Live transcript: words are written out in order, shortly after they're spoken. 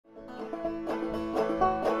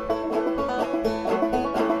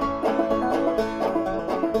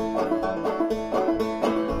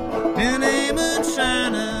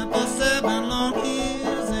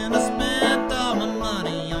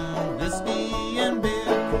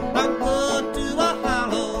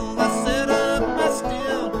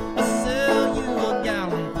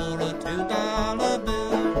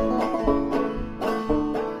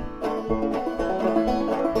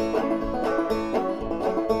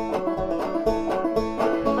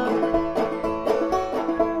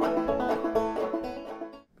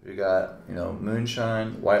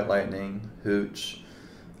moonshine, white lightning, hooch,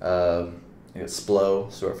 you got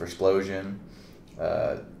splo, short for explosion.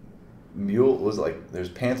 Mule was like there's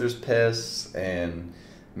Panther's Piss and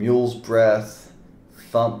Mule's Breath,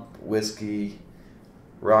 Thump Whiskey,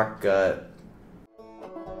 Rock Gut.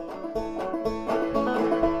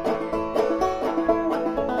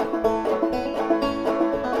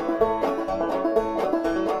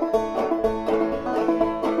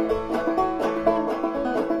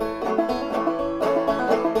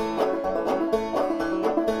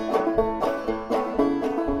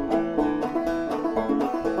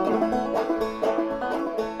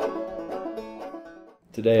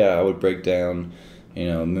 Today I would break down,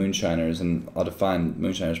 moonshiners, and I'll define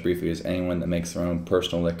moonshiners briefly as anyone that makes their own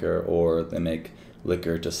personal liquor or they make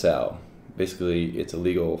liquor to sell. Basically, it's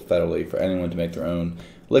illegal federally for anyone to make their own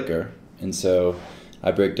liquor, and so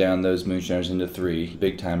I break down those moonshiners into three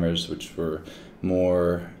big timers, which were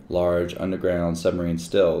more large underground submarine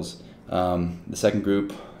stills. The second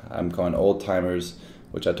group I'm calling old timers,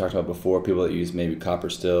 which I talked about before, people that use maybe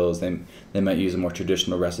copper stills. They might use a more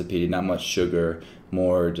traditional recipe, not much sugar,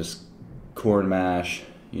 more just corn mash,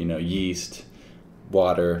 yeast,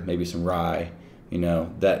 water, maybe some rye,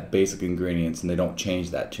 that basic ingredients, and they don't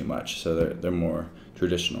change that too much, so they're more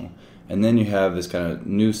traditional. And then you have this kind of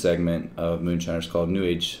new segment of moonshiners called New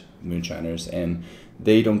Age moonshiners, and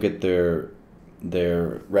they don't get their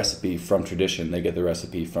recipe from tradition, they get the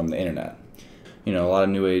recipe from the internet. A lot of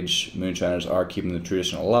New Age moonshiners are keeping the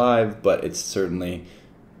tradition alive, but it's certainly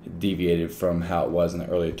deviated from how it was in the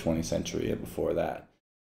early 20th century and before that.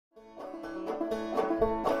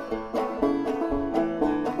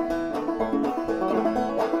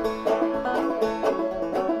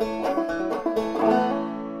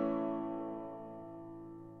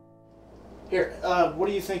 Here, what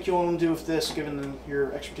do you think you want to do with this, given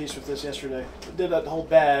your expertise with this yesterday? I did that whole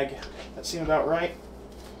bag. That seemed about right?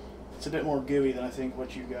 It's a bit more gooey than I think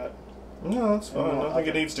what you got. No, that's fine. I think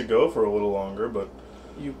it needs to go for a little longer, but...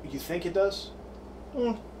 You think it does?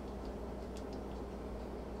 I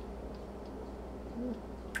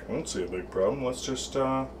don't see a big problem. Let's just,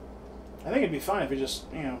 I think it'd be fine if you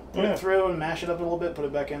just, put it through and mash it up a little bit, put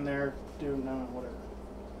it back in there, whatever.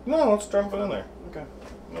 No, let's drop it in there. Okay.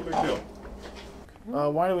 No big deal.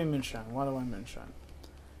 Why do we moonshine? Why do I moonshine?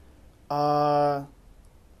 I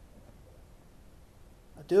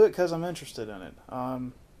do it because I'm interested in it.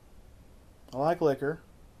 I like liquor,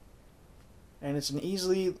 and it's an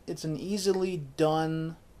easily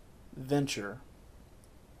done venture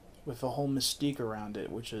with a whole mystique around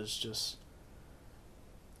it, which is just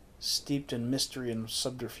steeped in mystery and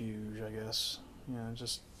subterfuge, I guess.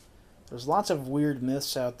 There's lots of weird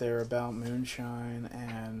myths out there about moonshine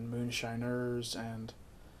and moonshiners and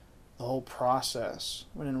the whole process,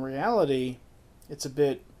 when in reality, it's a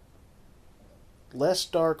bit less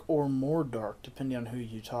dark or more dark, depending on who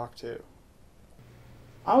you talk to.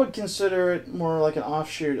 I would consider it more like an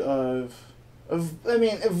offshoot of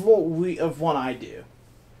what I do.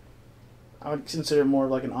 I would consider it more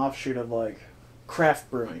like an offshoot of like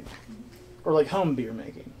craft brewing or like home beer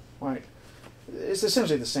making. Right? It's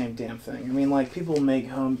essentially the same damn thing. People make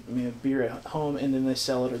beer at home and then they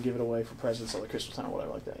sell it or give it away for presents at like Christmas time or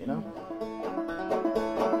whatever like that.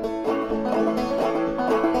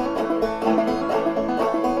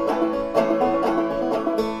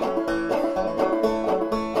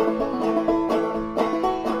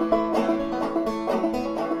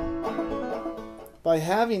 By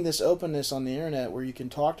having this openness on the internet where you can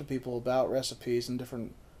talk to people about recipes and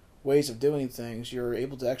different ways of doing things, you're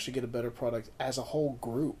able to actually get a better product as a whole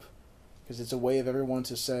group. Because it's a way of everyone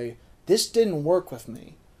to say, this didn't work with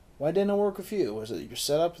me. Why didn't it work with you? Was it your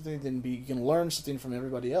setup? Then you can learn something from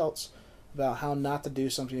everybody else about how not to do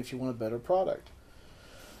something if you want a better product.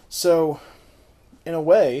 So, in a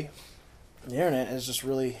way, the internet has just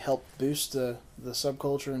really helped boost the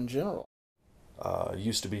subculture in general.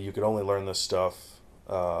 Used to be you could only learn this stuff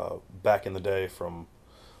back in the day from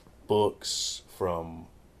books, from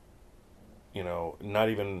not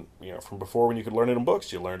even, from before when you could learn it in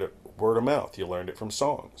books. You learned it word of mouth. You learned it from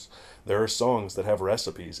songs. There are songs that have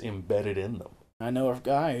recipes embedded in them. I know a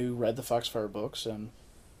guy who read the Foxfire books and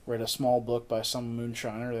read a small book by some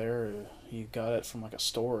moonshiner there. He got it from like a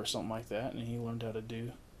store or something like that, and he learned how to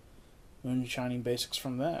do moonshining basics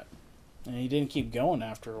from that. And he didn't keep going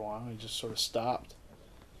after a while. He just sort of stopped.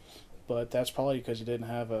 But that's probably because he didn't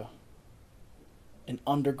have an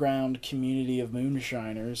underground community of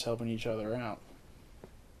moonshiners helping each other out.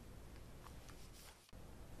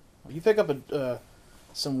 You pick up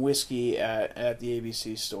some whiskey at the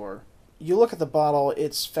ABC store. You look at the bottle,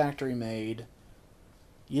 it's factory made.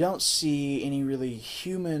 You don't see any really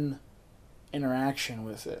human interaction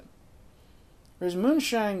with it. Whereas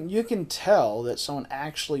moonshine, you can tell that someone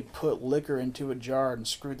actually put liquor into a jar and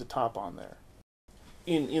screwed the top on there.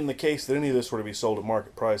 In the case that any of this were to be sold at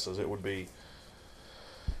market prices, it would be,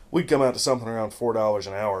 we'd come out to something around $4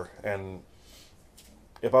 an hour, and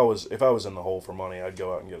if I was in the hole for money, I'd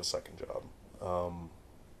go out and get a second job.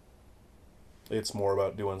 It's more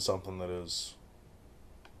about doing something that is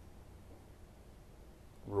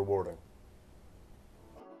rewarding.